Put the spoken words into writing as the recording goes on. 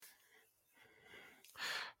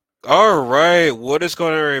All right, what is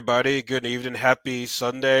going on, everybody? Good evening, happy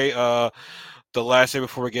Sunday. The last day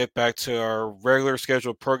before we get back to our regular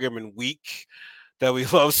scheduled programming week that we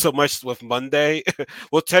love so much with Monday.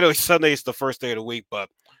 Well, technically Sunday is the first day of the week, but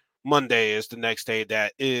Monday is the next day.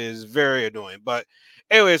 That is very annoying. But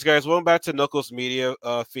anyways, guys, welcome back to Knuckles Media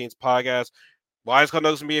Fiends podcast. Why it's called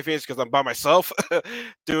Knuckles Media Fiends? Because I'm by myself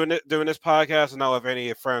doing this podcast and not with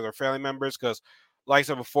any friends or family members. Because, like I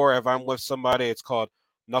said before, if I'm with somebody, it's called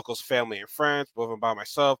Knuckles Family and Friends. But if I'm by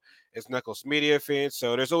myself, it's Knuckles Media Fiends.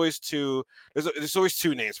 So there's always two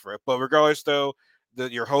names for it. But regardless, though,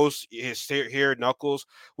 your host is here, Knuckles.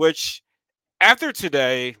 Which after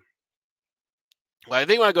today, I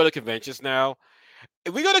think when I go to conventions now,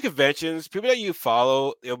 if we go to conventions, people that you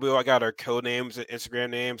follow, it'll be like got our code names and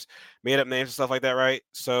Instagram names, made up names and stuff like that, right?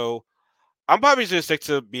 So I'm probably just gonna stick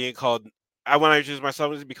to being called. I want to introduce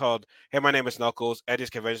myself to be called. Hey, my name is Knuckles at these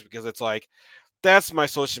conventions because it's like that's my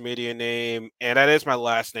social media name and that is my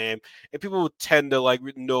last name, and people tend to like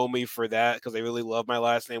know me for that because they really love my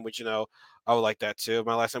last name, which I would like that too.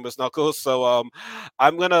 My last name is Knuckles, so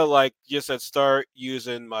I'm gonna like just start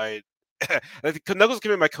using my. Knuckles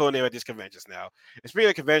can be my code name at these conventions now. And speaking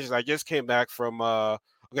of conventions, I just came back from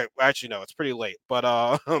okay, actually no, it's pretty late, but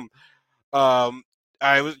um,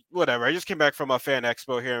 I was whatever. I just came back from a fan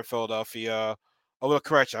expo here in Philadelphia. Oh, well,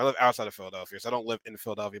 correction, I live outside of Philadelphia, so I don't live in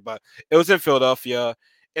Philadelphia, but it was in Philadelphia.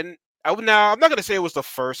 And I'm not gonna say it was the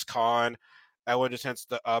first con I went to since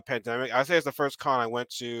the pandemic. I say it's the first con I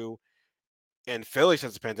went to in Philly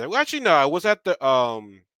since the pandemic. Well, actually, no, I was at the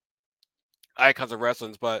Icons of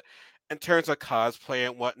Wrestling, but in terms of cosplay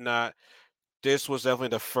and whatnot, this was definitely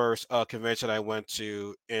the first convention I went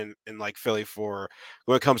to in like Philly for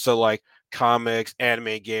when it comes to like comics,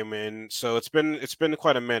 anime, gaming. So it's been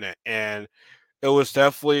quite a minute, and it was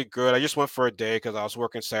definitely good. I just went for a day because I was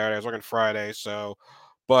working Saturday, I was working Friday, so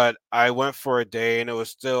but I went for a day and it was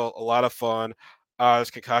still a lot of fun. It's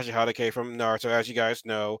Kakashi Hatake from Naruto, as you guys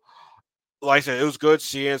know. Like I said, it was good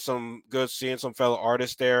seeing some fellow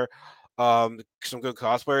artists there, some good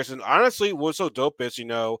cosplayers, and honestly, what's so dope is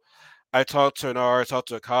I talked to an artist, talked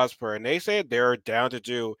to a cosplayer, and they said they're down to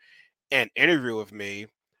do an interview with me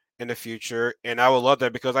in the future, and I would love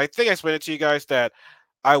that because I think I explained it to you guys that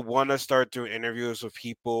I want to start doing interviews with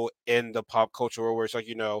people in the pop culture world where it's like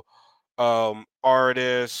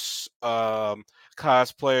artists,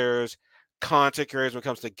 cosplayers, content creators when it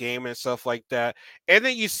comes to gaming and stuff like that. And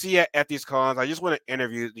then you see at these cons, I just want to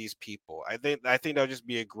interview these people. I think that'll just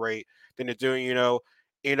be a great thing to do.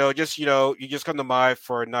 Just you just come to mind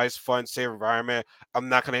for a nice, fun, safe environment. I'm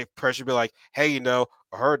not gonna pressure be like, hey,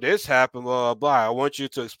 I heard this happen, blah blah blah. I want you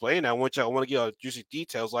to explain. I want to get all juicy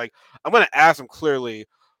details. Like I'm gonna ask them clearly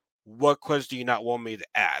what questions do you not want me to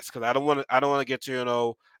ask? Because I don't want to get to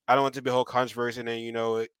I don't want it to be a whole controversy and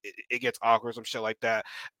then it gets awkward, some shit like that.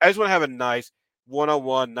 I just want to have a nice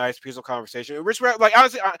one-on-one, nice peaceful conversation. Like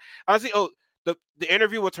honestly, the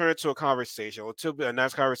interview will turn into a conversation. It'll be a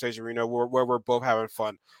nice conversation. Where we're both having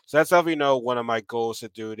fun. So that's definitely one of my goals to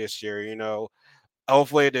do this year.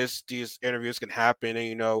 Hopefully these interviews can happen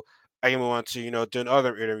and I can move on to doing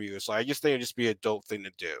other interviews. So I just think it'd just be a dope thing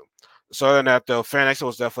to do. So other than that though, Fan Expo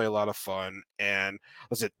was definitely a lot of fun. And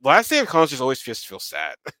listen, last day of college just always feels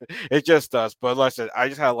sad. It just does. But like I said, I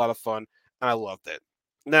just had a lot of fun and I loved it.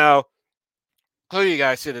 Now, clearly you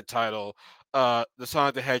guys see the title, the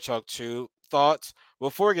Sonic the Hedgehog 2 thoughts.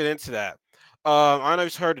 Before we get into that, I know you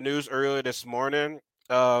heard the news earlier this morning.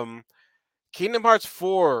 Um, Kingdom Hearts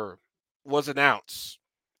 4 was announced.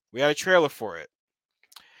 We had a trailer for it.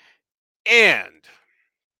 And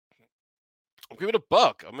I'm gonna keep it a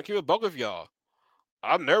buck. I'm gonna keep it a buck with y'all.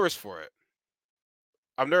 I'm nervous for it.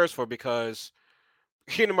 I'm nervous for it because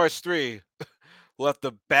Kingdom Hearts 3 left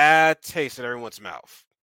a bad taste in everyone's mouth.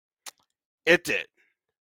 It did.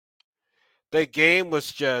 The game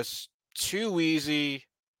was just too easy,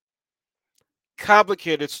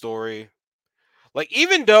 complicated story. Like,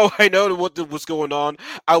 even though I know was going on,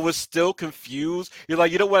 I was still confused. You're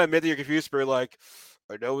like, you don't want to admit that you're confused, but you're like,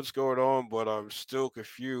 I know what's going on, but I'm still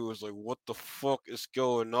confused. Like, what the fuck is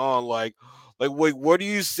going on? Wait, what are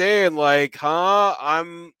you saying? Like, huh?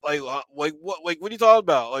 I'm like, what? Like, what are you talking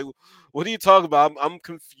about? Like, what are you talking about? I'm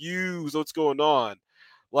confused. What's going on?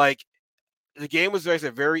 Like, the game was like I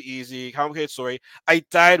said, very easy, complicated story. I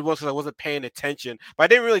died once because I wasn't paying attention, but I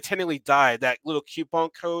didn't really technically die. That little coupon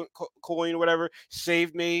coin or whatever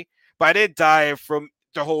saved me, but I didn't die from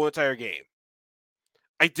the whole entire game.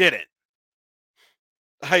 I didn't.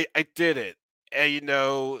 I didn't,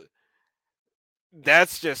 and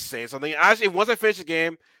that's just saying something. Actually, once I finished the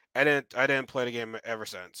game, I didn't play the game ever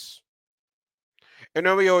since. And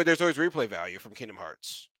normally, there's always replay value from Kingdom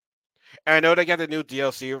Hearts. And I know they got the new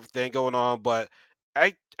DLC thing going on, but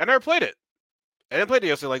I never played it. I didn't play the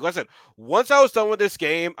DLC. Like I said, once I was done with this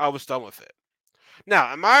game, I was done with it.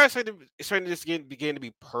 Now, am I expecting this game to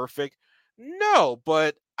be perfect? No,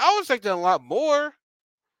 but I was expecting a lot more.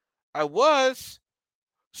 I was.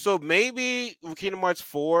 So maybe with Kingdom Hearts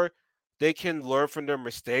 4, they can learn from their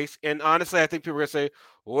mistakes. And honestly, I think people are gonna say,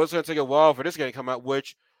 well, it's gonna take a while for this game to come out,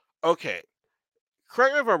 which okay.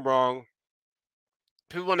 Correct me if I'm wrong.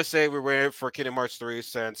 People want to say we're waiting for Kingdom Hearts 3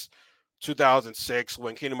 since 2006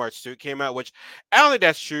 when Kingdom Hearts 2 came out, which I don't think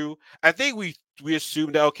that's true. I think we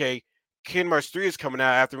assumed that okay, Kingdom Hearts 3 is coming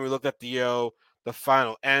out after we looked at the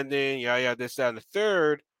final ending, yeah, this, that, and the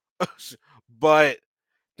third. But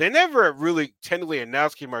they never really technically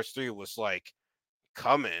announced Kingdom Hearts 3 was like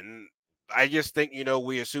coming. I just think,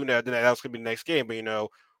 we assumed that was gonna be the next game, but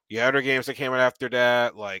you had other games that came out after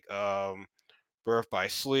that, like Birth by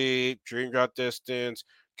Sleep, Dream Drop Distance,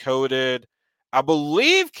 Coded. I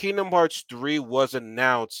believe Kingdom Hearts 3 was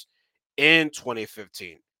announced in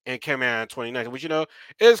 2015 and came out in 2019, which it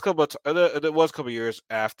is a couple it was a couple years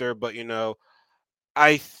after, but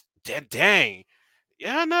dang.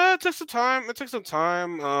 Yeah, no, it took some time. It took some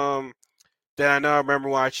time. Then I know I remember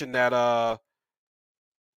watching that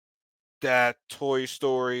Toy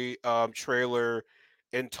Story trailer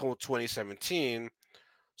in 2017.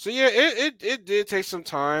 So yeah, it did take some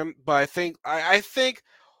time, but I think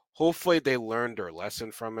hopefully they learned their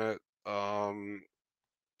lesson from it.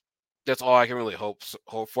 That's all I can really hope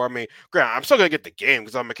for. I mean, granted, I'm still gonna get the game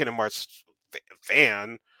because I'm a Kingdom Hearts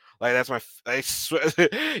fan. Like that's I swear,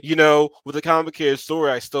 with the complicated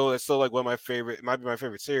story, it's still like one of my favorite. It might be my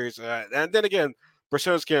favorite series. And then again,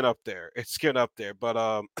 Persona's getting up there. It's getting up there, but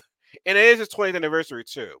and it is its 20th anniversary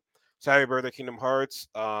too. So happy birthday, Kingdom Hearts.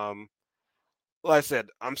 Like I said,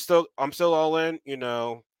 I'm still all in.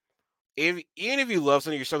 Even if you love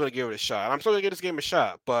something, you're still gonna give it a shot. I'm still gonna give this game a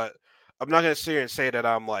shot, but I'm not gonna sit here and say that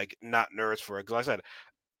I'm like not nervous for it. Because like I said,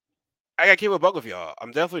 I gotta keep a bug with y'all.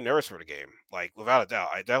 I'm definitely nervous for the game, like without a doubt.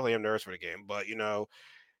 I definitely am nervous for the game, but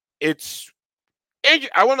it's. I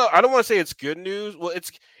don't want to say it's good news. Well,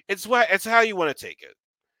 it's how you want to take it.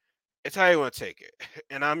 It's how you want to take it,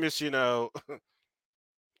 and I'm just and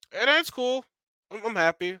that's cool. I'm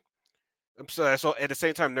happy. So at the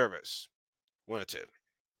same time nervous. Wanted to.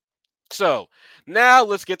 So now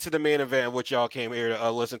let's get to the main event, which y'all came here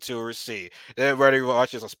to listen to or see. And whether you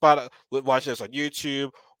watch this on watching this on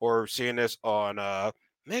YouTube, or seeing this on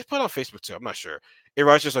maybe put it on Facebook too. I'm not sure. If you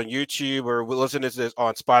watch this on YouTube or listen to this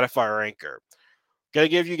on Spotify or Anchor, gonna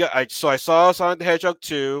give you guys. So I saw Sonic the Hedgehog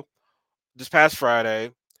 2 this past Friday.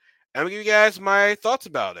 I'm gonna give you guys my thoughts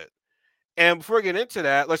about it. And before we get into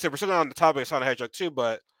that, let's say we're still on the topic of Sonic the Hedgehog 2,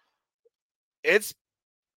 but it's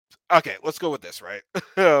okay. Let's go with this, right?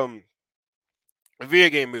 Video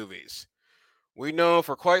game movies. We know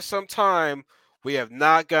for quite some time we have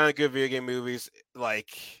not gotten good video game movies.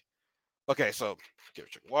 Like, okay, so give a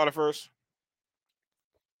drink of water first.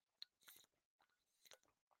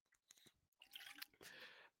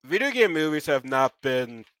 Video game movies have not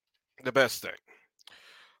been the best thing.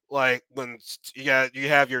 Like when you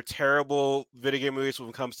have your terrible video game movies when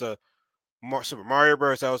it comes to Super Mario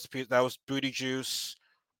Bros. That was booty juice.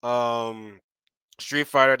 Um, Street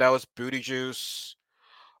Fighter, that was booty juice.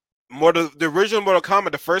 The original Mortal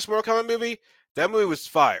Kombat, the first Mortal Kombat movie, that movie was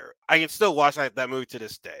fire. I can still watch that movie to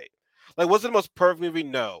this day. Like, was it the most perfect movie?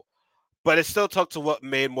 No, but it still took to what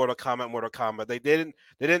made Mortal Kombat Mortal Kombat. They didn't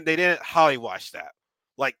Hollywood that.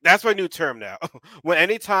 Like that's my new term now.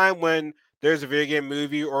 Anytime when there's a video game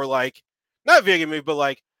movie or like not a video game movie, but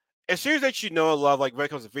like a series that you know and love, like when it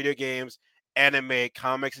comes to video games, anime,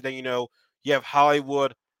 comics, and then you have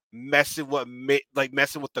Hollywood messing with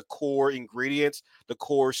the core ingredients, the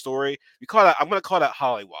core story. I'm gonna call that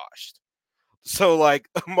Hollywood. So like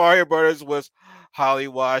Mario Brothers was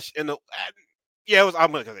Hollywood, and yeah, it was.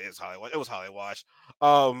 I'm gonna say it's Hollywood. It was Hollywood.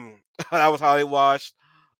 That was Hollywood.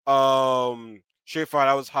 Street Fighter,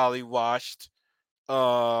 that was Hollywood.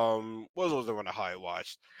 What was the one that Hollywood?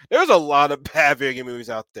 There was a lot of bad video game movies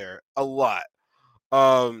out there. A lot.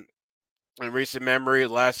 Um, in recent memory,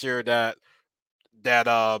 last year that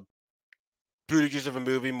footages of a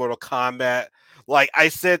movie, Mortal Kombat. Like I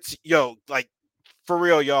said, like for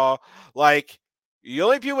real, y'all. Like the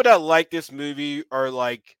only people that like this movie are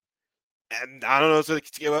like, and I don't know, so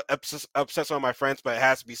to get upset some of my friends, but it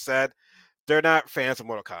has to be said, they're not fans of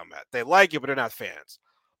Mortal Kombat. They like it, but they're not fans.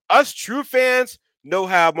 Us true fans know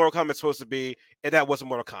how Mortal Kombat's supposed to be, and that wasn't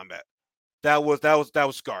Mortal Kombat. That was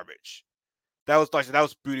garbage. That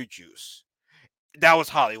was booty juice. That was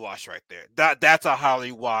Hollywood right there. That's a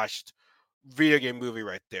Hollywood video game movie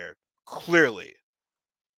right there. Clearly.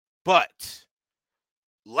 But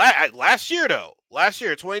last year,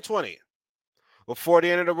 2020, before the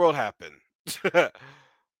end of the world happened,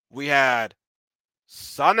 we had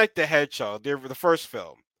Sonic the Hedgehog, the first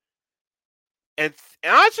film. And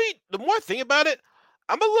honestly, the more I think about it,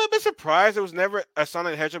 I'm a little bit surprised there was never a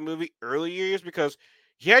Sonic the Hedgehog movie early years because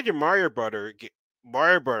you had your Mario Brother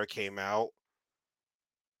came out.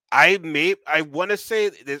 I want to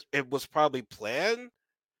say it was probably planned,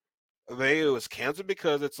 maybe it was canceled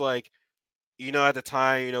because it's like at the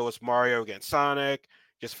time it was Mario against Sonic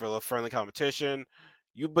just for a little friendly competition.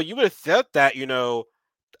 But you would have thought that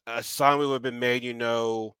a song would have been made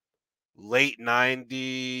late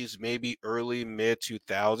 90s, maybe early mid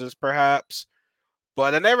 2000s perhaps.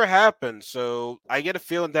 But that never happened. So I get a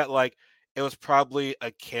feeling that like it was probably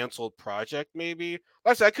a canceled project, maybe.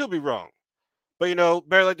 Like I said, I could be wrong. But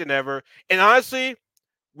better late than never. And honestly,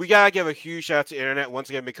 we gotta give a huge shout out to the internet once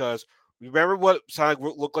again because remember what Sonic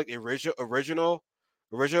looked like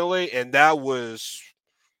originally, and that was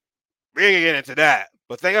we ain't gonna get into that.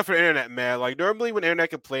 But thank God for the internet, man. Like normally when internet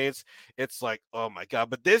complains, it's like, oh my god.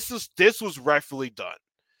 But this was rightfully done.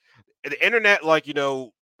 The internet, like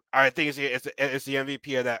I think it's the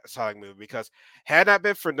MVP of that Sonic movie because had not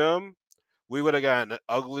been for them, we would have gotten an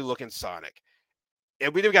ugly looking Sonic,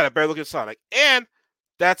 and we would have got a better looking Sonic. And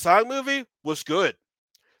that Sonic movie was good.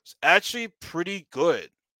 It's actually pretty good.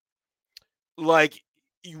 Like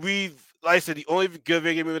like I said, the only good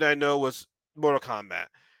video game movie that I know was Mortal Kombat,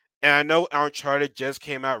 and I know Uncharted just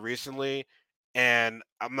came out recently, and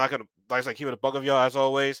I'm not gonna like I said, keep it a bug of y'all as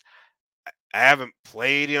always. I haven't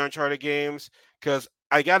played the Uncharted games because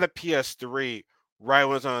I got a PS3 right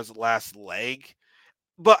when it was on its last leg.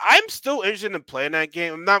 But I'm still interested in playing that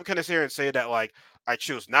game. I'm not gonna sit here and say that like I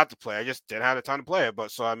choose not to play. I just didn't have the time to play it.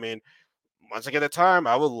 But so I mean, once I get the time,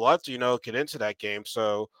 I would love to get into that game.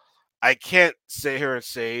 So I can't sit here and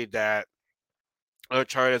say that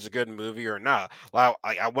Uncharted is a good movie or not. Well,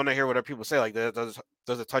 I want to hear what other people say. Like, does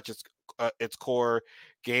it touch its core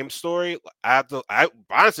game story? I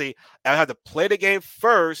honestly, I had to play the game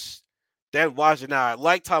first, then watch it. Now I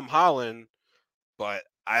like Tom Holland, but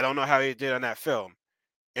I don't know how he did on that film.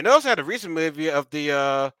 And they also had a recent movie of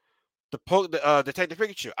the Detective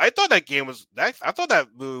Pikachu. I thought that game was that. I thought that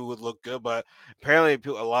movie would look good, but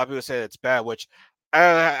apparently a lot of people say it's bad. Which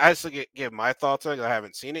I still give my thoughts on it. I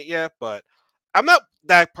haven't seen it yet, but I'm not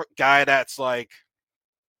that guy that's like,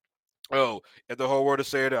 oh, if the whole world is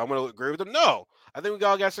saying it, I'm going to agree with them. No, I think we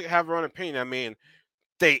all got to have our own opinion. I mean,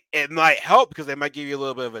 it might help because they might give you a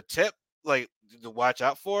little bit of a tip, like to watch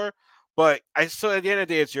out for. But I still, at the end of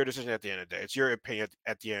the day, it's your decision. At the end of the day, it's your opinion.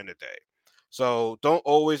 At the end of the day, so don't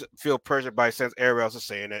always feel pressured by since everybody else is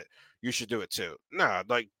saying it, you should do it too. Nah,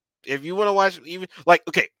 like if you want to watch, even like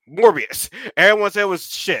okay, Morbius, everyone said it was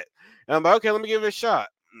shit, and I'm like, okay, let me give it a shot.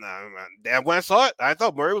 Nah, man. When I saw it, I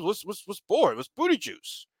thought Morbius was bored. It was booty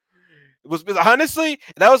juice. It was honestly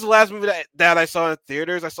that was the last movie that I saw in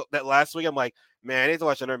theaters. I saw that last week. I'm like, man, I need to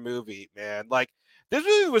watch another movie, man. Like this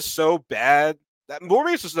movie was so bad that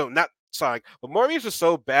Morbius was not Sonic, but Morbius was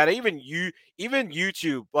so bad. Even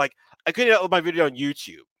YouTube, like I couldn't upload my video on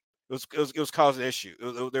YouTube. It was causing an issue.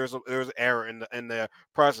 There was an error in the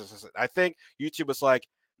process. I think YouTube was like,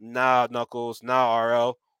 nah, Knuckles, nah,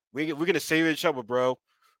 RL, we're gonna save each other, bro.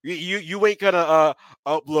 You ain't gonna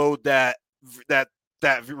upload that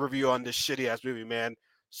that review on this shitty ass movie, man.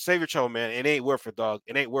 Save your trouble, man. It ain't worth it, dog.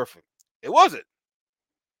 It ain't worth it. It wasn't.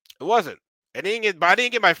 It wasn't. I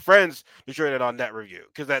didn't get my friends to join it on that review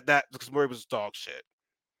because Murray was dog shit.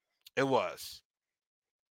 It was.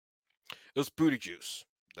 It was booty juice.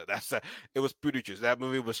 That's that. It was booty juice. That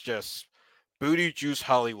movie was just booty juice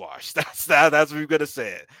Holly wash. That's what we're gonna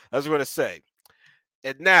say. That's what we're gonna say.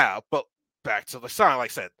 And now, but back to the song.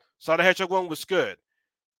 Like I said, Sonic the Hedgehog 1 was good.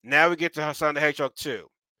 Now we get to Sonic the Hedgehog 2.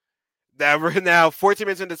 That we're now 14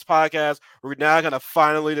 minutes into this podcast. We're now going to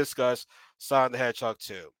finally discuss Sonic the Hedgehog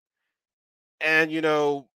 2. And,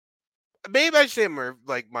 maybe I should say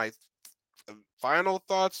my final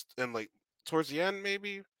thoughts and like towards the end,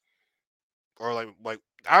 maybe? Or like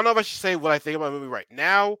I don't know if I should say what I think about the movie right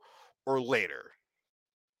now or later.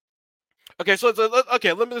 Okay, so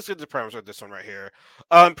okay, let me listen to the premise of this one right here.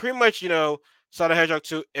 Pretty much, Sonic the Hedgehog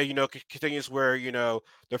 2, continues where,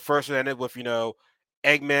 the first one ended with,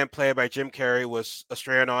 Eggman, played by Jim Carrey, was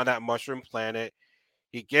stranded on that mushroom planet.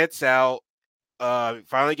 He gets out,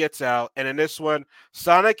 finally gets out, and in this one,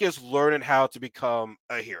 Sonic is learning how to become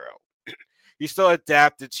a hero. He's still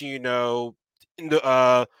adapted to,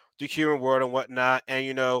 the human world and whatnot,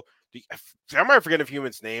 and I might forget the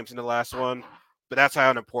humans' names in the last one, but that's how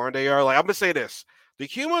important they are. Like I'm gonna say this: the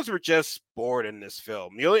humans were just bored in this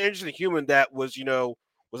film. The only interesting human that was,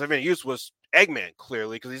 was ever used was Eggman,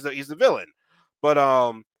 clearly, because he's the villain. But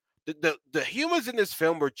the humans in this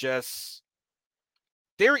film were just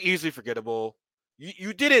they were easily forgettable.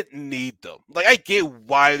 You didn't need them. Like I get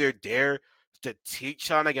why they're there to teach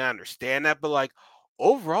Sonic, and I understand that, but like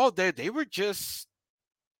overall, they were just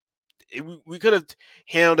we could have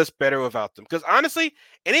handled this better without them. Because honestly,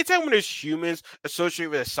 anytime when there's humans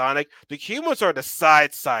associated with Sonic, the humans are the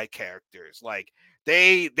side characters. Like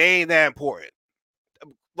they ain't that important.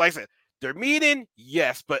 Like I said, they're meeting,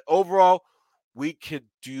 yes, but overall, we could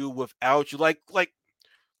do without you. Like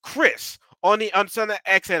Chris on Sonic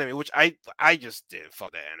X anime, which I just didn't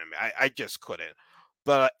fuck that anime. I just couldn't.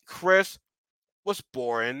 But Chris was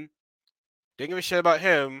boring. Didn't give a shit about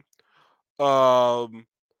him. Um,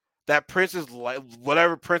 that princess,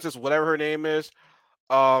 whatever her name is,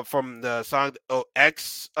 from the Sonic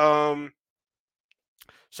X,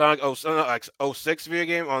 Sonic X 06 video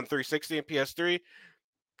game on 360 and PS3.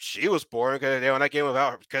 She was boring because they on that game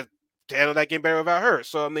without her. Because they handled that game better without her.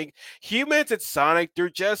 So I mean, humans and Sonic, they're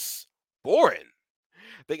just boring.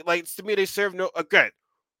 They like to me, they serve no. Again,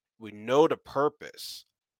 we know the purpose,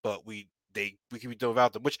 but we can be done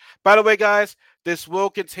without them. Which, by the way, guys, this will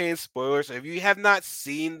contain spoilers. So if you have not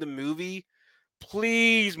seen the movie,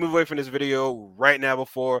 please move away from this video right now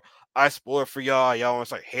before I spoil it for y'all. Y'all want to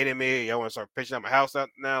start hating me? Y'all want to start pitching out my house out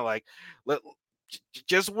now? Like, let,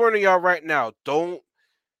 just warning y'all right now. Don't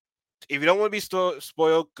if you don't want to be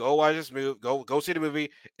spoiled, go watch this movie. Go see the movie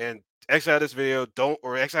and exit out of this video. Don't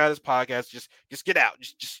or exit out of this podcast. Just get out.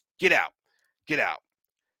 Just get out.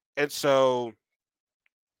 And so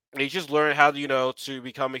you just learn how to to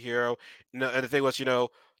become a hero. And the thing was, you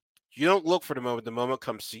don't look for the moment. The moment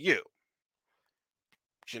comes to you.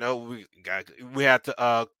 We had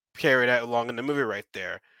to carry that along in the movie right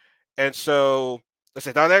there. And so let's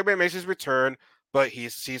say Don Eggman makes his return, but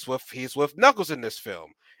he's with Knuckles in this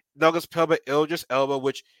film. Knuckles played by Idris Elba,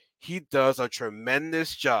 which he does a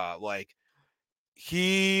tremendous job. Like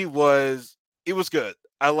it was good.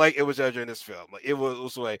 I like it was Elba in this film. Like it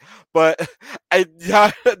was way. But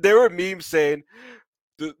there were memes saying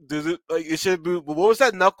does it like it should be? What was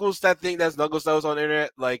that Knuckles? That thing that's Knuckles that was on the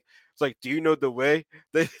internet. Like it's like, do you know the way?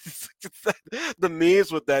 The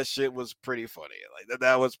memes with that shit was pretty funny. Like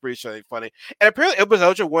that was pretty funny. And apparently, Elba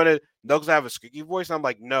Ultra wanted Knuckles to have a squeaky voice. And I'm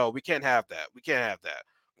like, no, we can't have that. We can't have that.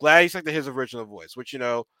 Glad he stuck to his original voice, which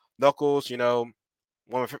Knuckles, one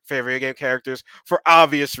of my favorite game characters for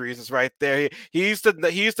obvious reasons. Right there, he's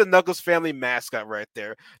the Knuckles family mascot. Right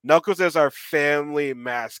there, Knuckles is our family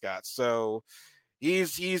mascot. So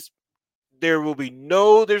he's there will be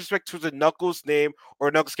no disrespect to the Knuckles name or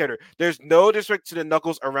Knuckles character. There's no disrespect to the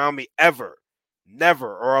Knuckles around me ever.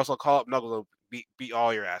 Never. Or else I'll call up Knuckles and beat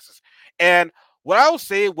all your asses. And what I will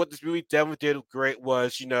say what this movie definitely did great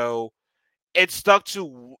was, it stuck to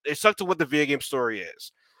what the video game story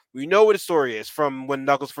is. We know what the story is from when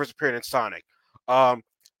Knuckles first appeared in Sonic. Um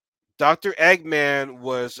Dr. Eggman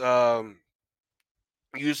was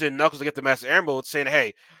using Knuckles to get the Master Emerald, saying,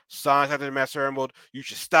 "Hey, Sonic's after the Master Emerald. You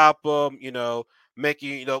should stop them."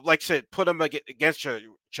 Making like I said, put them against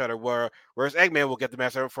each other. Whereas Eggman will get the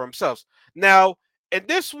Master Emerald for himself. Now, in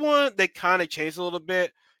this one, they kind of changed a little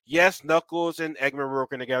bit. Yes, Knuckles and Eggman were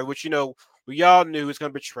working together, which we all knew was going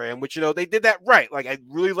to betray him. Which they did that right. Like I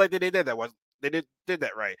really like that they did that. They did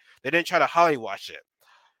that right. They didn't try to Hollywash it.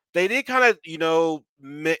 They did kind of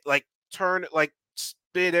like turn like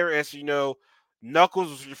spin there as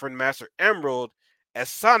Knuckles was from Master Emerald, as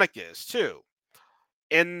Sonic is too.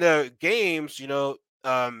 In the games,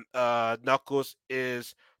 Knuckles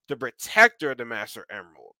is the protector of the Master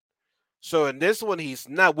Emerald. So in this one, he's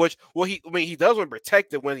not. He does want to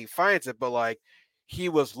protect it when he finds it, but like he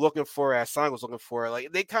was looking for it, as Sonic was looking for it.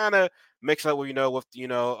 Like they kind of mix up with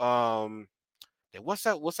what's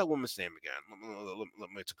that woman's name again? Let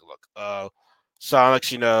me take a look.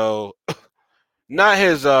 Sonic's not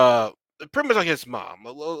his pretty much like his mom.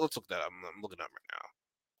 Let's look that up. I'm looking up right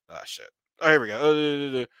now. Ah shit. Oh, here we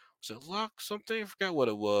go. Was it Lock something? I forgot what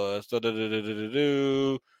it was.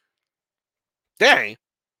 Dang.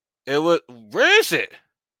 It was where is it?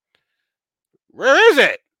 Where is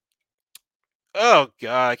it? Oh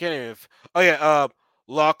god, I can't even oh yeah,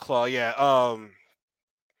 Lawclaw, yeah.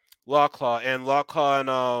 Lawclaw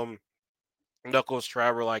and Knuckles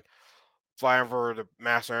travel like flying for the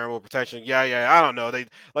Master Emerald protection. Yeah. I don't know. They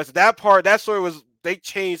like that story was they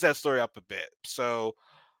changed that story up a bit. So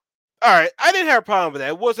all right, I didn't have a problem with that.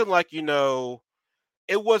 It wasn't like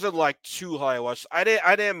it wasn't like too high watch. I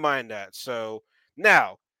didn't mind that. So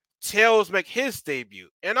now Tails make his debut,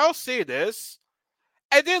 and I'll say this: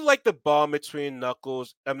 I did like the bond between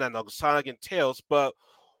Knuckles, I'm not Knuckles, Sonic and Tails. But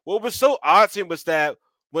what was so odd to me was that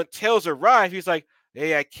when Tails arrived, he's like,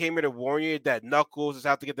 "Hey, I came here to warn you that Knuckles is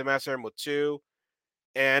out to get the Master Emerald too,"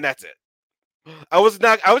 and that's it. I was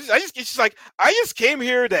not. I was. I just. It's just like I just came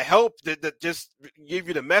here to help. That just give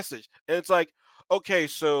you the message, and it's like, okay,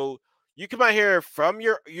 so you come out here from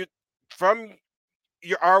your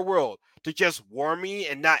our world to just warn me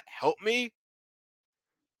and not help me,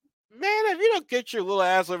 man. If you don't get your little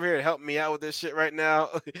ass over here and help me out with this shit right now,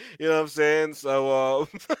 you know what I'm saying? So,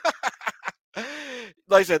 like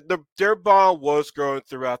I said, their bond was growing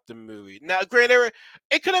throughout the movie. Now, granted,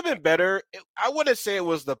 it could have been better. I wouldn't say it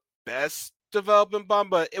was the best development bond,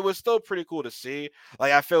 but it was still pretty cool to see.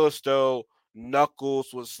 Like I feel as though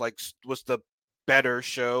Knuckles was the better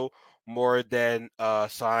show more than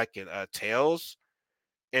Sonic and Tails,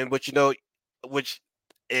 and which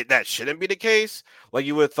that shouldn't be the case. Like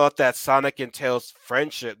you would have thought that Sonic and Tails'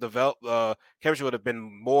 friendship develop chemistry would have been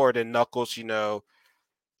more than Knuckles,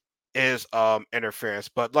 is interference.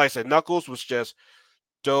 But like I said, Knuckles was just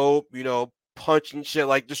dope, punching shit,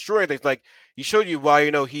 like destroying things. Like he showed you why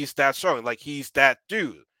he's that strong, like he's that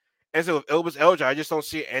dude. And so with Elvis Elja, I just don't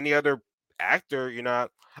see any other actor. I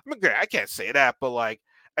mean, great, I can't say that, but like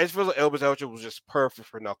I just feel like Elvis Elja was just perfect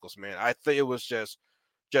for Knuckles, man. I think it was just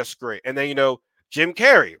great. And then Jim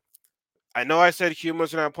Carrey. I know I said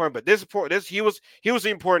humans are not important, but this important. He was the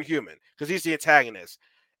important human because he's the antagonist.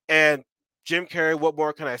 And Jim Carrey, what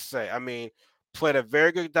more can I say? I mean, played a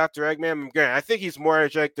very good Dr. Eggman. Again, I think he's more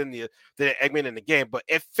energetic than Eggman in the game, but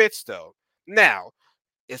it fits though. Now,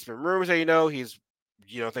 it's been rumors that he's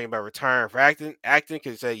thinking about retiring for acting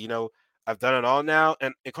because he said I've done it all now.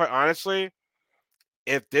 And quite honestly,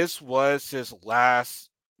 if this was his last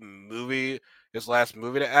movie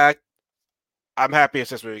to act, I'm happy it's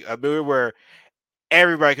this movie. A movie where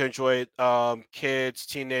everybody can enjoy it. Kids,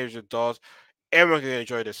 teenagers, adults, everyone can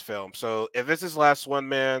enjoy this film. So if this is the last one,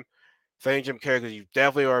 man, thank Jim Carrey because you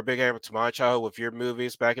definitely are a big anchor to my childhood with your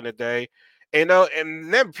movies back in the day. And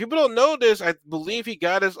then people don't know this. I believe he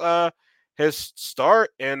got his start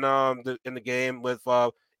in the game with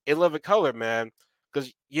In Living Color, man.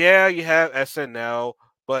 Because yeah, you have SNL,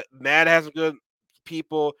 but Mad has some good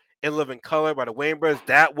people. In Living Color by the Wayne Brothers,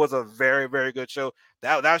 that was a very very good show.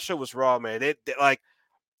 That show was raw, man. Like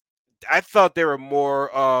I thought they were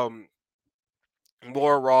more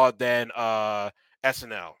raw than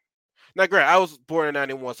SNL. Now, granted, I was born in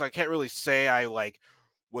 '91, so I can't really say I like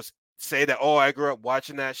was say that. Oh, I grew up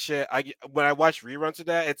watching that shit. When I watch reruns of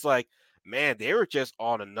that, it's like, man, they were just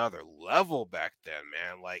on another level back then,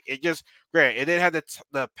 man. Like it just, granted, it didn't have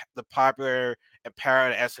the popular and power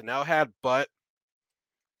that SNL had, but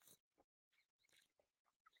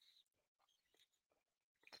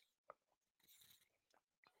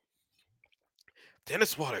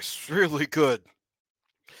Dennis Water's really good.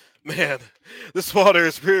 Man, this water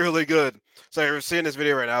is really, really good. So you're seeing this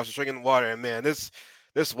video right now. I was just drinking water, and man, this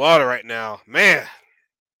water right now, man,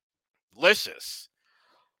 delicious.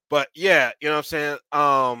 But yeah, you know what I'm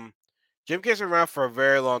saying. Jim Carrey's been around for a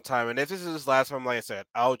very long time, and if this is his last time, like I said,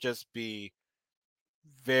 I'll just be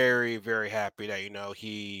very, very happy that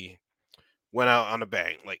he went out on a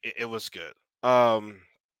bang. Like it was good. What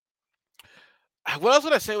else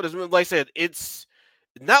would I say with this movie? Like I said, it's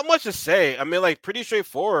not much to say. I mean, like pretty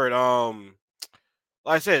straightforward. Like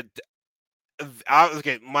I said,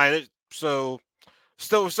 okay, my so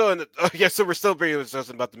still in the yeah, so we're still pretty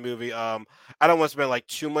discussing about the movie. I don't want to spend like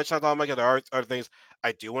too much time talking about it. There are other things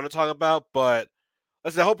I do want to talk about, but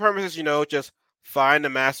that's the whole premise is just find the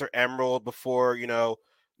Master Emerald before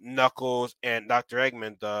Knuckles and Doctor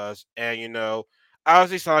Eggman does, and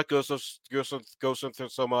obviously Sonic goes through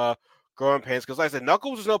some growing pains because like I said,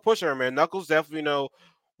 Knuckles is no pusher, man. Knuckles definitely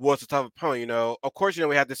was a tough opponent. Of course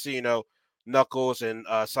we had to see Knuckles and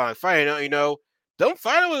Sonic fighting. Them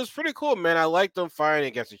fighting was pretty cool, man. I like them fighting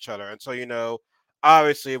against each other, and so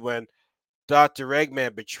obviously when Doctor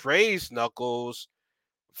Eggman betrays Knuckles.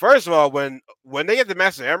 First of all, when they get the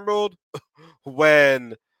Master Emerald,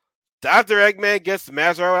 when Dr. Eggman gets the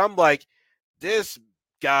Master Emerald, I'm like, this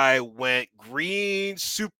guy went green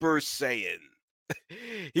Super Saiyan.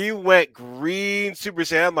 He went green Super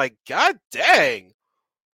Saiyan. I'm like, God dang.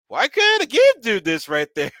 Why couldn't a game do this right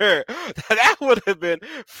there? That would have been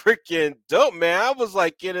freaking dope, man. I was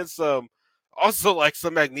like getting also like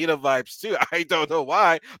some Magneto vibes too. I don't know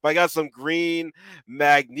why, but I got some green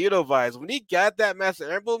Magneto vibes. When he got that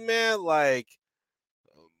Master Emerald, man, like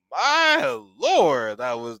my lord,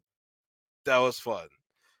 that was fun.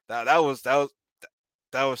 That was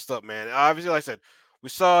stuff, man. Obviously, like I said, we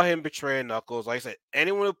saw him betraying Knuckles. Like I said,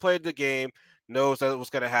 anyone who played the game knows that it was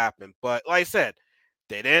gonna happen. But like I said,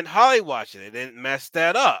 they didn't Hollywood it. They didn't mess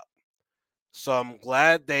that up. So I'm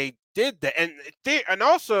glad they did that, and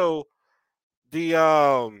also the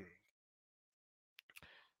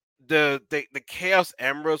the Chaos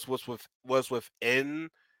Emeralds was within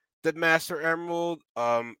the Master Emerald.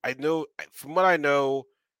 I know from what I know,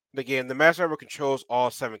 again, the Master Emerald controls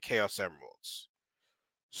all seven Chaos Emeralds.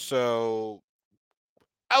 So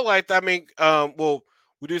I like that. I mean, well,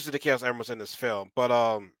 we do see the Chaos Emeralds in this film, but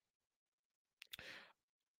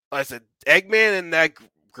like I said, Eggman and that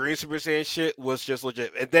Green Super Saiyan shit was just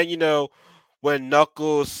legit. And then when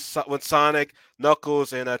when Sonic,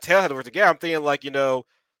 Knuckles, and Tails were together, I'm thinking like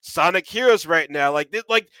Sonic Heroes right now, like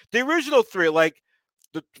the original three, like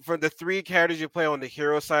from the three characters you play on the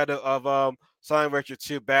hero side of Sonic Adventure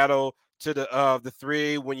 2 Battle to the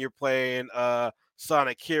three when you're playing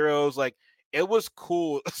Sonic Heroes, like it was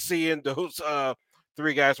cool seeing those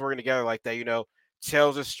three guys working together like that.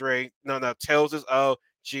 Tails is strength, no, Tails is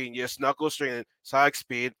genius, Knuckles strength, and Sonic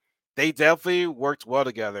speed. They definitely worked well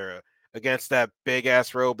together against that big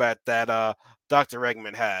ass robot that Dr.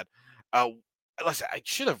 Eggman had. Uh, Listen, I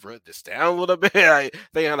should have wrote this down a little bit. I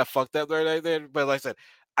think I kind of fucked up there, but like I said,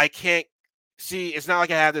 I can't see. It's not like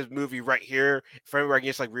I have this movie right here for where I can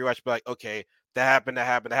just like rewatch, but like, okay, that happened, that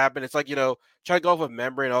happened, that happened. It's like try to go off of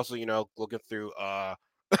memory and also looking through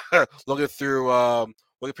looking through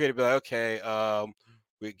Wikipedia to be like, okay,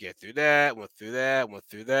 we get through that, went through that, went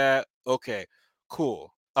through that. Okay,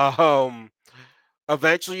 cool.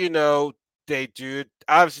 Eventually, they do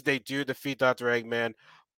defeat Dr. Eggman,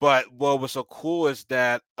 but what was so cool is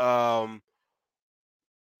that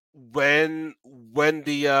when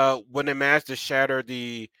they managed to shatter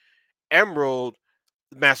the Emerald,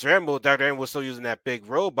 Master Emerald, Dr. Eggman was still using that big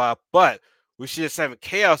robot, but we see the seven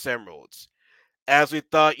Chaos Emeralds. As we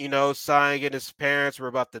thought, Sonic and his parents were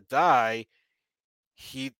about to die,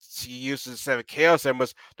 he uses the seven Chaos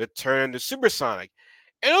Emeralds to turn into Supersonic.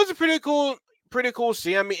 And it was a pretty cool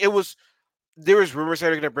scene. I mean, there was rumors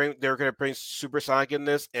that they were gonna bring Supersonic in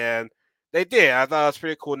this, and they did. I thought it was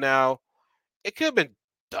pretty cool. Now it could have been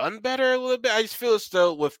done better a little bit. I just feel as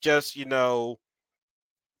though with just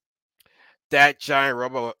that giant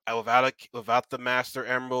robot without the Master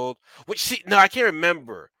Emerald, which see no, I can't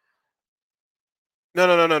remember.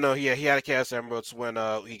 No. He had a Chaos Emeralds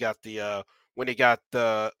he got the when he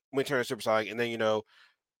turned Supersonic, and then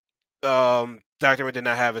Doctor Emerald did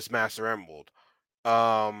not have his Master Emerald.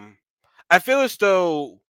 Um, I feel as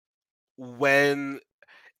though when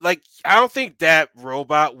like I don't think that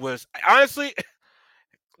robot was honestly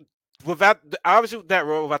without obviously that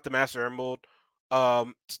robot without the Master Emerald,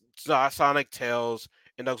 Sonic, Tails,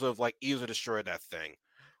 and those would have like easily destroyed that thing.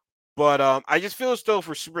 But I just feel as though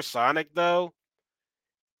for Super Sonic though,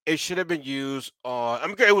 it should have been used on. I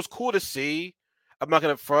mean, it was cool to see. I'm not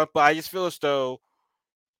gonna front, but I just feel as though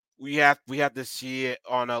we have to see it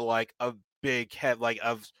on a big head like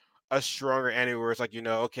of a stronger enemy where it's like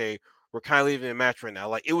okay, we're kind of leaving the match right now.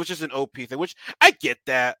 Like it was just an OP thing, which I get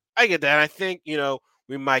that. I get that. And I think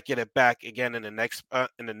we might get it back again in the next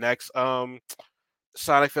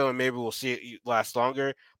Sonic film, and maybe we'll see it last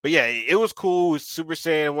longer. But yeah, it was cool with Super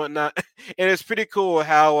Saiyan and whatnot, and it's pretty cool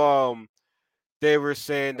how they were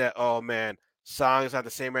saying that, oh man, Sonic's not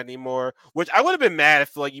the same anymore. Which I would have been mad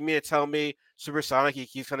if like you mean to tell me Super Sonic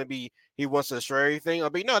he's gonna be he wants to destroy everything. I'll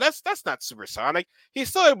be no, that's not Super Sonic. He's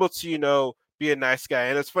still able to be a nice guy.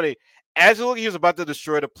 And it's funny as he was about to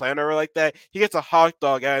destroy the planet or like that, he gets a hot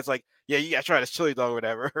dog and it's like, yeah, you gotta try this chili dog or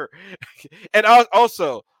whatever. And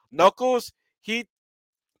also Knuckles, he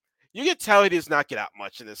you can tell he does not get out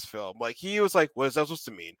much in this film. Like he was like, "What is that supposed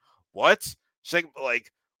to mean? What?" She's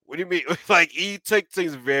like, "What do you mean?" Like he took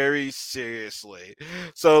things very seriously.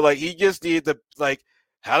 So like he just needed to like,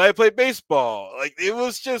 how do I play baseball? Like it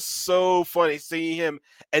was just so funny seeing him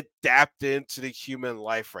adapt into the human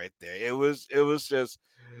life right there. It was just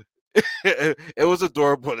it was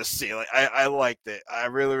adorable to see. Like I liked it. I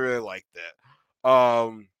really liked it.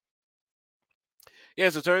 Yeah,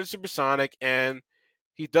 so turns supersonic and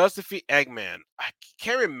he does defeat Eggman. I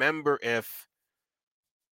can't remember if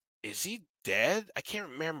is he dead. I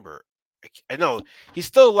can't remember. I know he's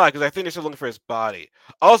still alive because I think they're still looking for his body.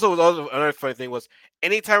 Also another funny thing was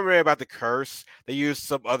anytime we read about the curse, they use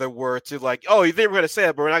some other word to like, oh, you think we're gonna say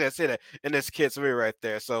it, but we're not gonna say that in this kid's movie right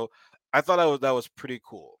there. So I thought that was pretty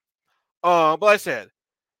cool. But like I said,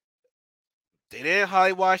 they didn't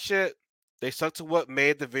Hollywash it. They stuck to what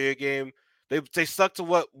made the video game. They stuck to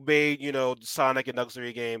what made the Sonic and Knuckles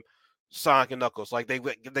video game, Sonic and Knuckles. Like they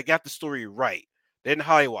got the story right. They didn't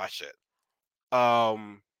Hollywash it.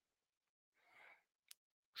 Um,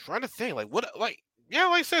 Trying to think like what like yeah,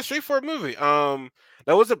 like I said, straightforward movie. That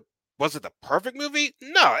was it the perfect movie?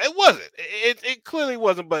 No, it wasn't. It clearly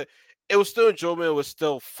wasn't, but it was still enjoyable. It was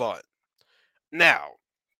still fun. Now,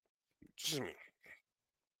 excuse me.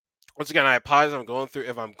 Once again, I apologize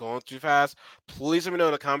if I'm going too fast. Please let me know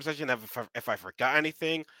in the comment section if I forgot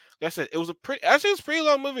anything. Like I said, it was it was a pretty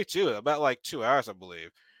long movie too, about like 2 hours, I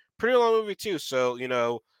believe. Pretty long movie too. So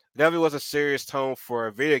definitely was a serious tone for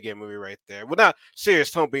a video game movie right there. Well, not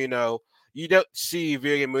serious tone, but you don't see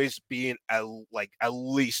video game movies being at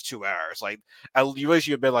least 2 hours. Like you wish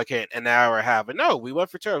you'd been like an hour and a half. But no, we went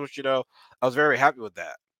for 2 hours, which I was very happy with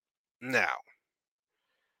that. Now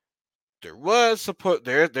there is a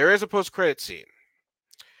post credit scene.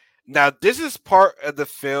 Now, this is part of the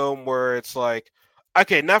film where it's like,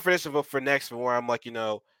 okay, not for this one, but for next one, where I'm like,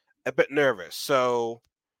 a bit nervous. So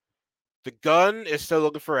the gun is still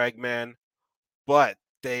looking for Eggman, but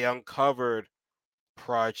they uncovered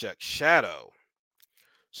Project Shadow.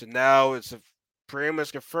 So now it's pretty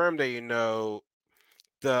much confirmed that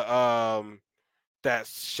the that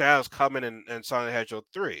Shadow's coming in Sonic the Hedgehog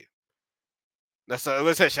 3. Let's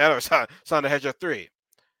say Shadow Sonic the Hedgehog 3.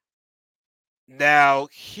 Now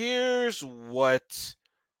here's what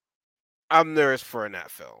I'm nervous for in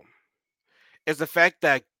that film is the fact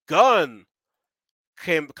that Gun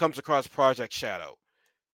comes across Project Shadow.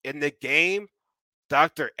 In the game,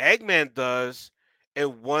 Dr. Eggman does,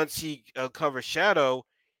 and once he uncovers Shadow,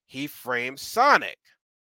 he frames Sonic.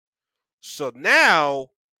 So now,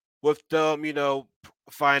 with them,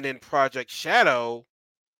 finding Project Shadow,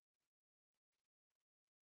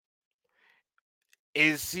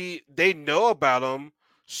 they know about him.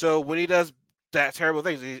 So when he does that terrible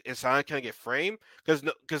thing, is Sonic gonna get framed? Because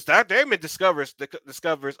Dr. Eggman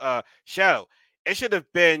discovers Shadow. It should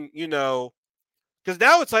have been, because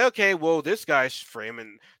now it's like, okay, well, this guy's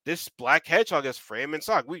framing this black hedgehog is framing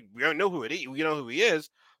Sonic. We don't know who it is. We know who he is,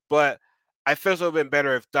 but I feel it's would have been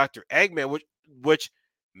better if Dr. Eggman, which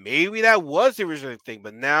maybe that was the original thing,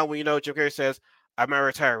 but now when Jim Carrey says I'm gonna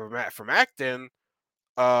retire from acting,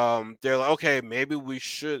 they're like, okay, maybe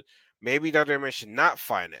Dr. Eggman should not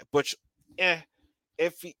find it.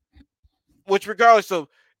 If he, which regardless of,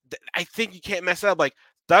 I think you can't mess up. Like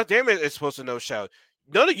Dr. Eggman is supposed to know Shadow.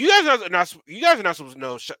 No, you guys are not. You guys are not supposed to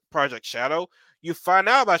know Project Shadow. You find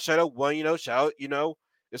out about Shadow when Shadow.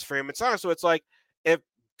 Is framing Sonic. So it's like if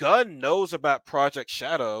Gunn knows about Project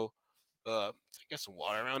Shadow. Get some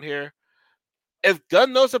water around here. If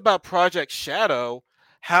Gunn knows about Project Shadow,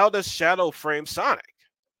 how does Shadow frame Sonic?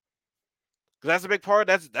 Because that's a big part.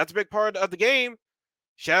 That's a big part of the game.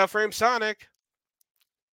 Shadow frames Sonic.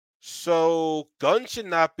 So Gunn should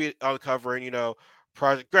not be uncovering,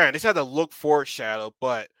 Project. Grant, they had to look for Shadow,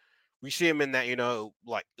 but we see him in that,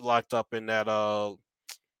 like locked up in that that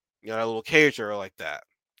little cage or like that.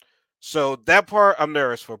 So that part I'm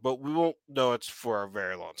nervous for, but we won't know it's for a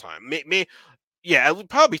very long time. Yeah,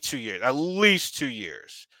 probably 2 years, at least 2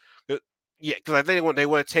 years. Yeah, because I think they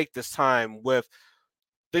want to take this time with.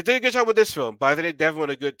 They did a good job with this film, but I think they definitely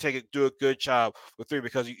want to do a good job with 3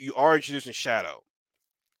 because you are introducing Shadow.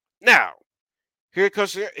 Now, here's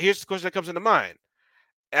the question that comes into mind.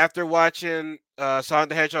 After watching Sonic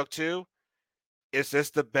the Hedgehog 2, is this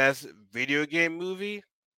the best video game movie?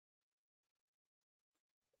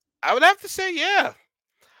 I would have to say, yeah.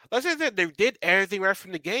 Let's say that they did everything right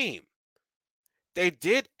from the game. They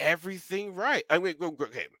did everything right. I mean,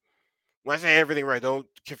 okay. When I say everything right, don't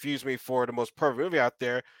confuse me for the most perfect movie out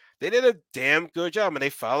there. They did a damn good job, and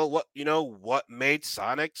they followed what made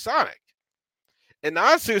Sonic Sonic. And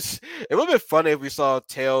honestly, it would have been funny if we saw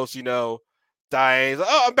Tails, dying. Like,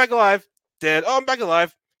 oh, I'm back alive, dead. Oh, I'm back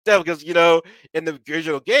alive, dead. Because in the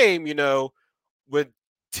original game, when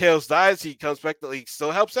Tails dies, he comes back. He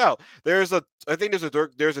still helps out. I think there's a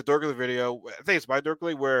Dorkly video. I think it's by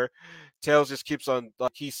Dorkly where Tails just keeps on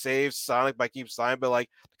like he saves Sonic by keeps dying, but like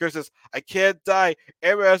the girl says, "I can't die.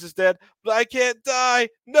 Everyone else is dead, but I can't die."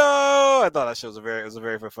 No, I thought that show was a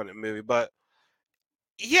very funny movie, but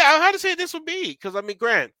yeah, I had to say this would be because I mean,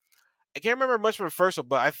 Grant, I can't remember much from the first one,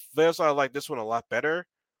 but I feel I like this one a lot better.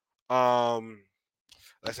 Um,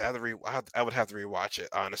 let's I have to I would have to rewatch it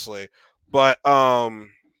honestly, but I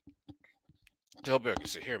hope I can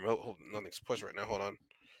see here. Nothing's pushed right now. Hold on.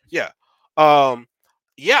 Yeah. Um.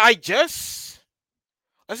 Yeah. I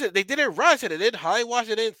said they did it right. I said they did high watch.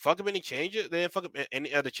 They didn't fuck up any changes. They didn't fuck up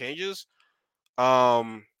any other changes.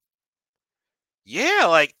 Um. Yeah.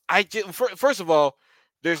 Like I did. First of all,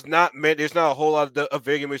 there's not a whole lot of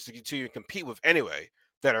video games to compete with anyway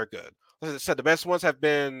that are good. As I said, the best ones have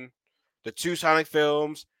been the 2 Sonic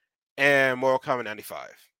films and Mortal Kombat 95.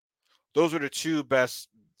 Those are the 2 best.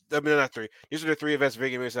 I mean, not 3. These are the 3 best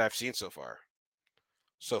video games that I've seen so far.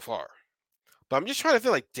 But I'm just trying to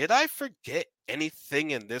feel like, did I forget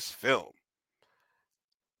anything in this film?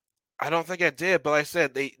 I don't think I did, but like I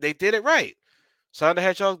said they did it right. Sonic the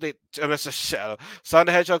Hedgehog, that's a shadow. Sonic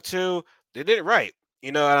the Hedgehog 2, they did it right.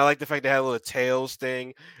 And I like the fact they had a little tails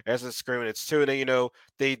thing as it's screaming its tune. And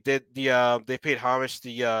they did they paid homage to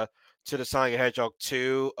the Sonic the Hedgehog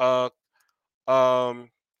 2 um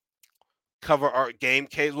cover art game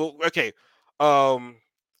case. Well, okay. Um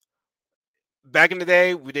Back in the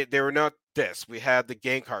day, they were not this. We had the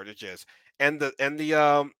game cartridges. And the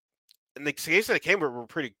case that it came with were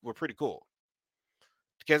pretty cool.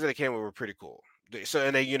 The case that it came with were pretty cool. So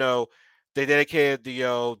and they dedicated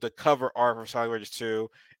the cover art for Sonic Rangers 2.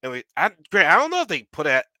 And I don't know if they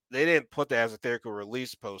didn't put that as a theatrical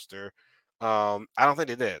release poster. I don't think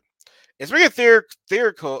they did. And speaking of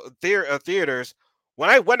theaters, when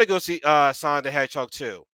I went to go see Sonic the Hedgehog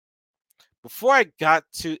 2, before I got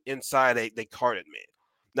to inside, they carded me.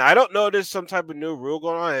 Now I don't know if there's some type of new rule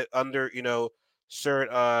going on under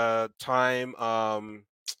certain time.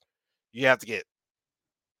 You have to get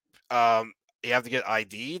um you have to get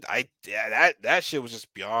ID'd. That shit was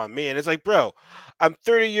just beyond me. And it's like, bro, I'm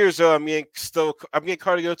 30 years old. I'm getting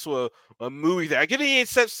carded to go to a movie there. I couldn't even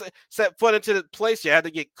set foot into the place yet. I had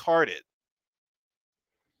to get carded.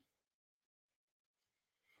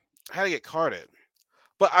 I had to get carded.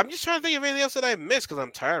 But I'm just trying to think of anything else that I missed because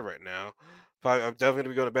I'm tired right now. But I'm definitely gonna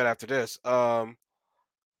be going to bed after this. I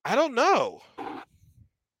don't know.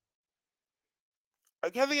 I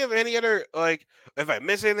can't think of any other like if I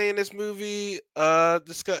miss anything in this movie.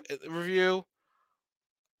 Discuss review.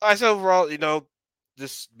 I said overall,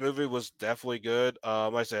 this movie was definitely good.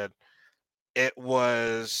 Like I said it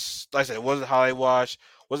wasn't Hollywood Wash.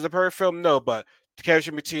 Was it the perfect film? No, but the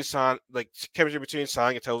chemistry between Sonic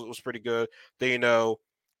and Tails was pretty good. Then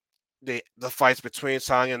the fights between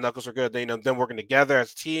Sonic and Knuckles were good. Then them working together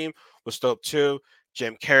as a team was dope too.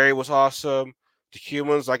 Jim Carrey was awesome. The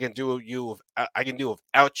humans I can do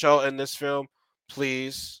without y'all in this film,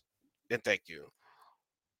 please and thank you.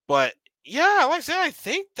 But yeah, like I said, I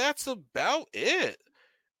think that's about it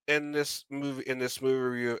in this movie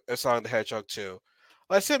review of Sonic the Hedgehog 2.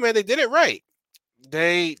 Like I said, man, they did it right.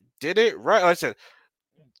 They did it right. Like I said,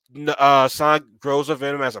 Sonic grows with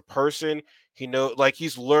him as a person. Like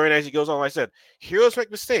he's learning as he goes on. Like I said, heroes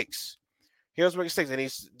make mistakes. Heroes make mistakes, and he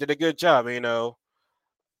did a good job.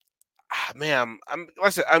 Man, like I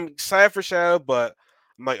said, I'm excited for Shadow, but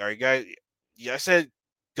I'm like, all right, guys. Yeah, I said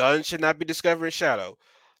Gun should not be discovering Shadow.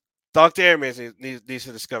 Dr. Airman needs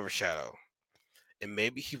to discover Shadow, and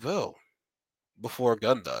maybe he will before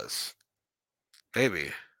Gun does.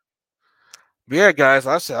 Maybe. But yeah, guys,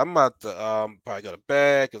 like I said I'm about to probably go to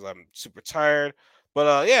bed because I'm super tired.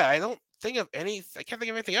 But yeah, I can't think of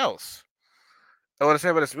anything else I want to say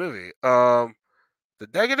about this movie. The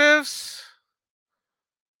negatives,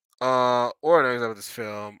 or negatives of this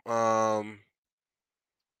film.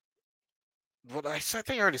 What I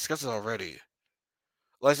think I already discussed it already.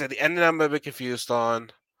 Like I said, the ending I'm a bit confused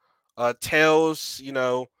on. Tails,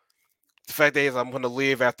 the fact that I'm going to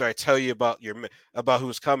leave after I tell you about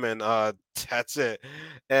who's coming. That's it.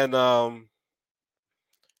 And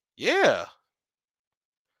yeah,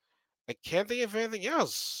 I can't think of anything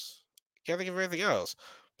else. Can't think of anything else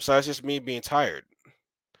besides just me being tired.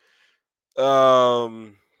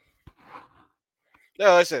 Um, no,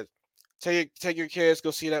 like I said, take your kids,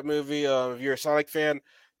 go see that movie. If you're a Sonic fan,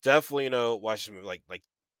 definitely watch this movie. Like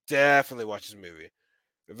definitely watch this movie.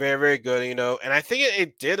 Very very good. And I think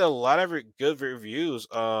it did a lot of good reviews.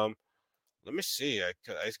 Let me see. I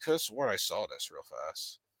could have sworn I saw this real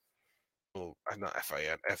fast. Oh, I'm not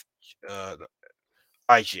FIN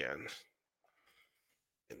IGN.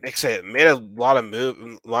 Like I said, it made a lot of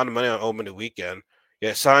money on opening weekend.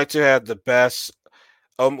 Yeah, Sonic 2 had the best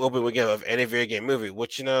opening weekend of any video game movie.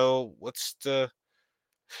 Which what's the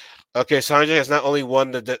okay? Sonic has not only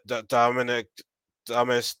won the Dominic God,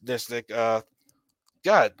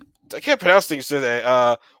 I can't pronounce things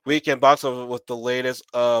today. Weekend box office with the latest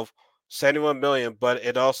of 71 million, but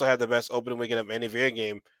it also had the best opening weekend of any video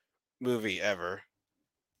game movie ever.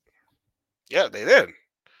 Yeah, they did.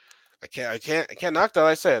 I can't knock that.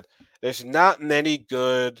 Like I said there's not many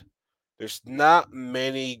good. There's not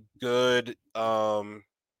many good. God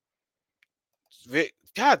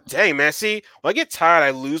dang, man. See, when I get tired, I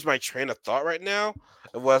lose my train of thought right now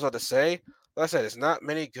of what I was about to say. Like I said, there's not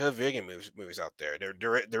many good video game movies out there.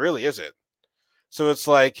 There really isn't. So it's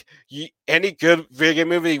like any good video game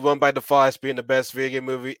movie won by default as being the best video game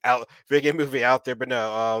movie out there. But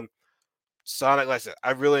no, Sonic. Like I said, I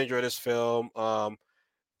really enjoyed this film.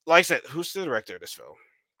 Like I said, who's the director of this film?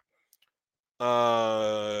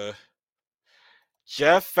 Uh,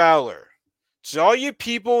 Jeff Fowler. To all you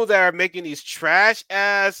people that are making these trash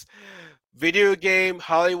ass video game,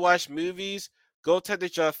 Hollywood movies, go to the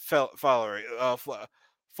Jeff Fowler,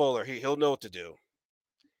 Fuller. He'll know what to do.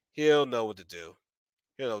 He'll know what to do.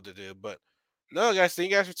 He'll know what to do. But no, guys, thank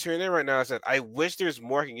you guys for tuning in right now. I said I wish there's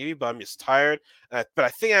more I can give you, but I'm just tired. But I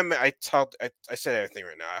think I said everything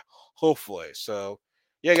right now. Hopefully, so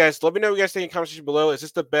yeah, guys, let me know what you guys think in the comment section below. Is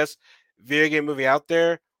this the best video game movie out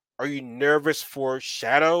there? Are you nervous for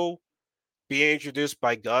Shadow being introduced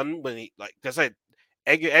by Gunn when he like? Because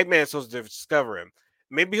Eggman is supposed to discover him.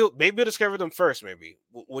 Maybe he'll discover them first. Maybe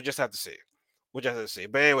we'll just have to see. We'll just have to see.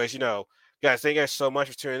 But anyways, guys, thank you guys so much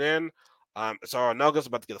for tuning in. It's all Nuggles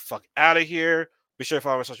about to get the fuck out of here. Be sure to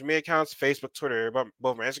follow my social media accounts: Facebook, Twitter,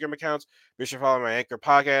 both my Instagram accounts. Be sure to follow my Anchor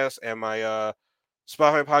podcast and my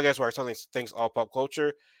Spotify podcast, where I tell things all pop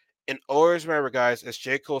culture. And always remember, guys, as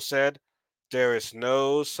J. Cole said, there is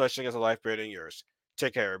no such thing as a life better than yours.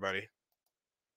 Take care, everybody.